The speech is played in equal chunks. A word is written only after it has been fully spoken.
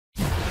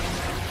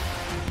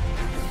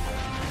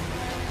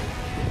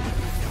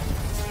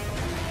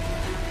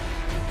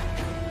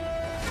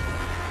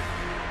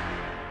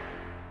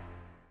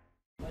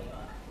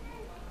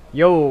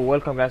Yo,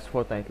 welcome guys to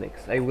Fortnite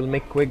Leaks. I will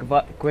make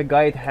quick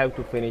guide how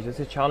to finish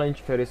this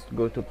challenge. First,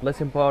 go to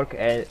Pleasant Park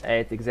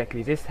at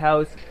exactly this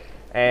house,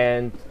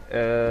 and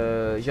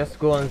just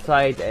go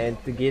inside and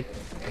to get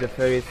the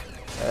first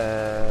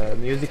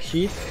music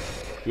sheet.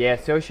 Yeah,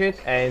 search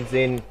it, and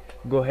then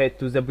go ahead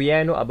to the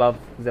piano above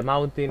the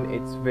mountain.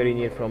 It's very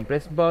near from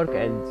Pleasant Park,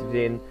 and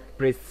then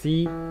press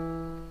C,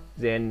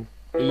 then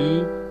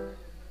E,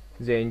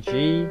 then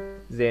G,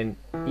 then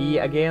E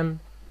again.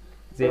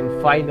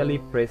 Then finally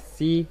press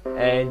C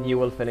and you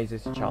will finish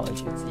this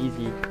challenge. It's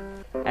easy.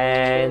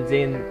 And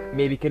then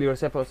maybe kill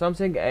yourself or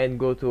something and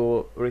go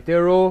to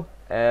Retiro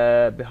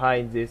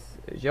behind this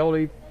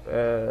jewelry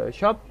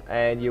shop,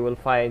 and you will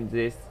find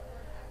this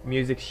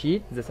music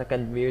sheet, the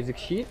second music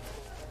sheet.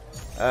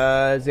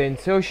 Then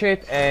search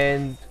it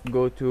and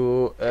go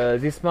to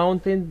this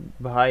mountain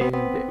behind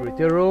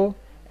Retiro,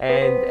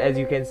 and as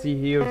you can see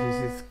here,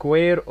 this is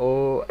square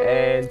O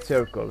and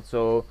circle.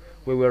 So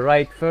we will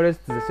write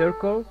first the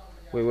circle.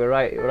 We will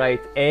write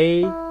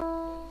A,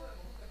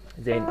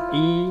 then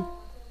E,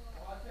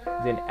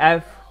 then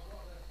F,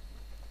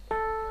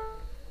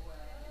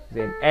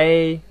 then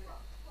A,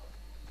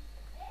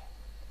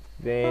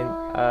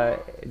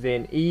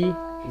 then E,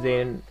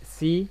 then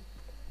C.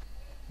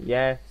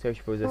 Yeah, search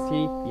for the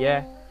C.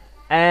 Yeah,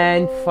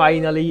 and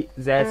finally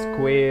the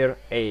square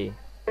A.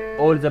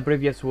 All the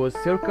previous was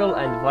circle,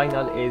 and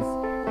final is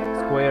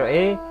square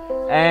A.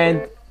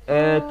 And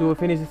to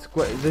finish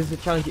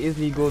this challenge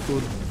easily, go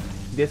to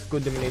this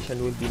code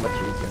domination will be much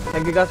easier.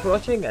 Thank you guys for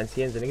watching, and see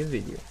you in the next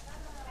video.